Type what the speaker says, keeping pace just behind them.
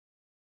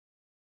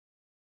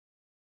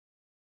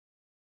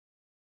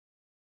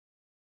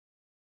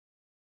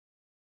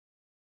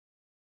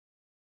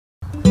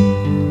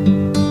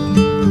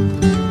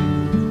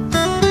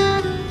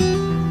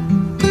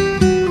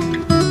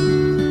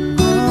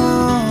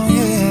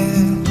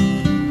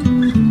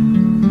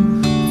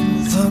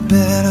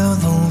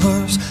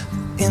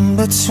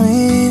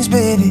in-betweens,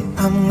 baby.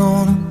 I'm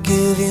gonna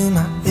give you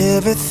my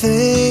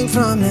everything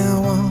from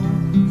now on.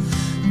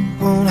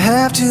 Won't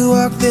have to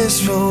walk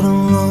this road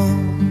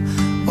alone.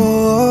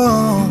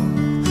 Oh,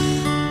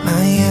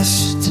 my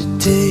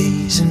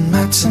yesterdays and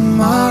my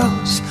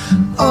tomorrows,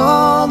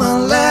 all my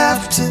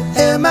laughter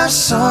and my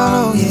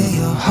sorrow. Yeah,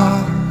 your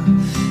heart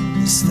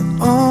is the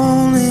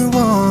only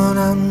one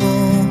I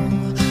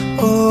know.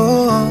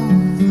 Oh,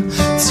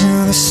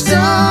 till the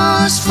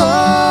stars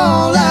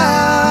fall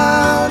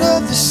out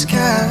of the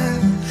sky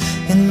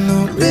and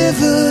the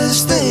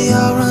rivers, they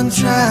all run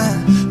dry.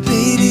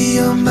 Baby,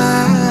 you're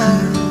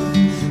mine,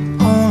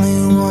 only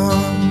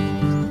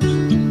one.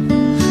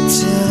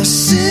 Till the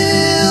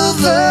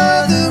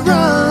silver that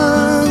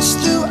runs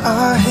through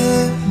our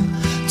hair,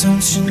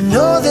 don't you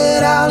know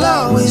that I'll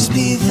always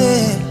be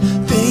there?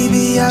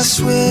 Baby, I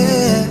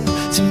swear,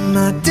 to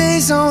my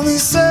days on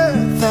this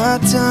earth are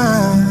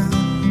done.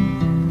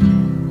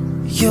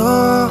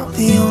 You're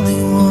the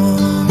only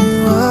one.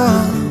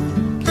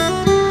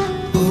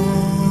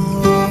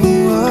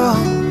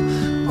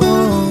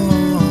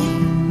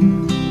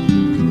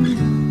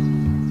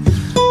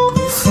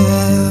 With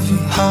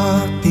every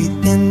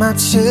heartbeat in my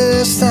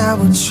chest, I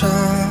would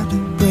try to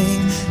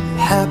bring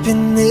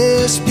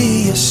happiness,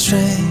 be your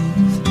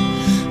strength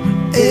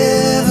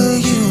whenever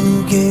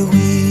you get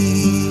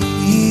weak.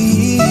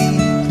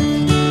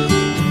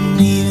 And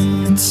even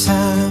the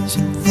times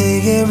when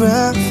they get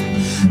rough,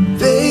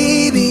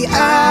 baby,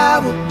 I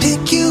will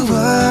pick you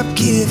up,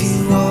 give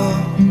you all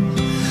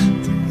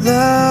the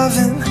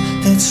loving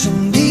that you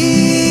need.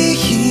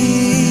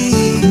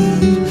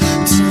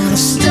 Till the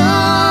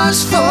stars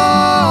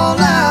fall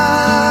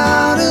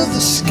out of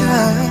the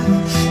sky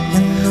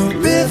and the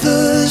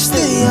rivers,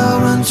 they all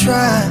run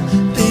dry.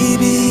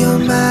 Baby, you're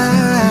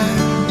mine,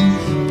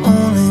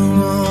 only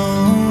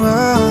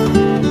one.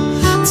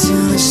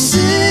 Till the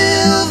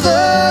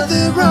silver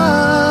that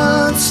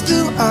runs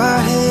through our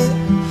head,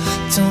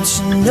 don't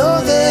you know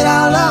that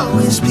I'll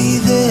always be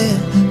there?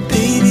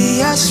 Baby,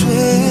 I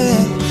swear,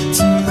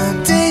 till my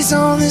days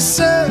on this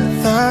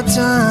earth are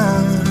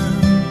done.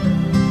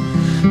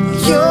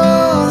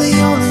 You're the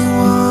only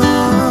one.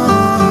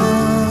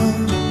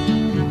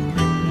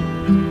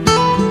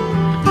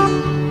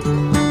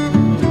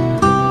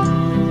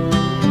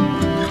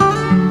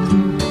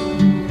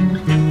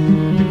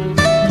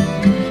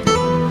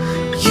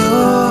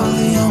 You're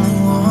the only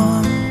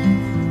one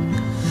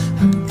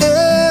I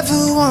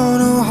ever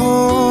wanna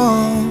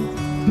hold.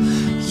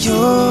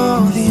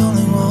 You're the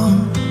only one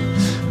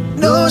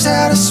knows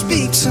how to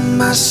speak to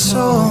my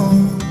soul.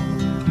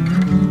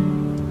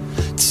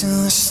 Till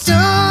the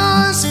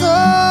stars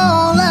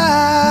fall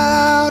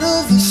out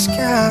of the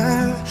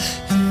sky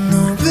and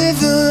the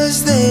rivers,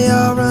 they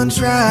all run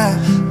dry.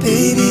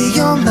 Baby,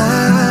 you're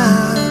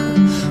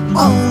mine,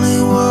 only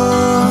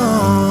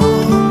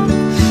one.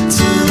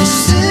 Till the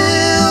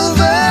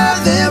silver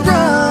that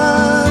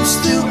runs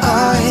through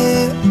our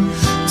hair,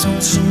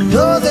 don't you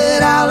know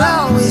that I'll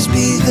always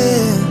be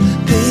there?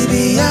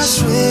 Baby, I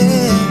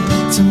swear,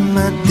 till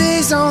my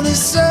days on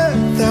this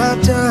earth are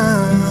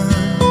done.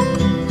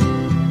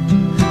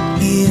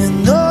 Even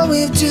though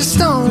we've just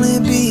only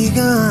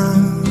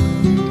begun,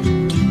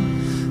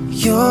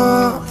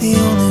 you're the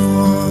only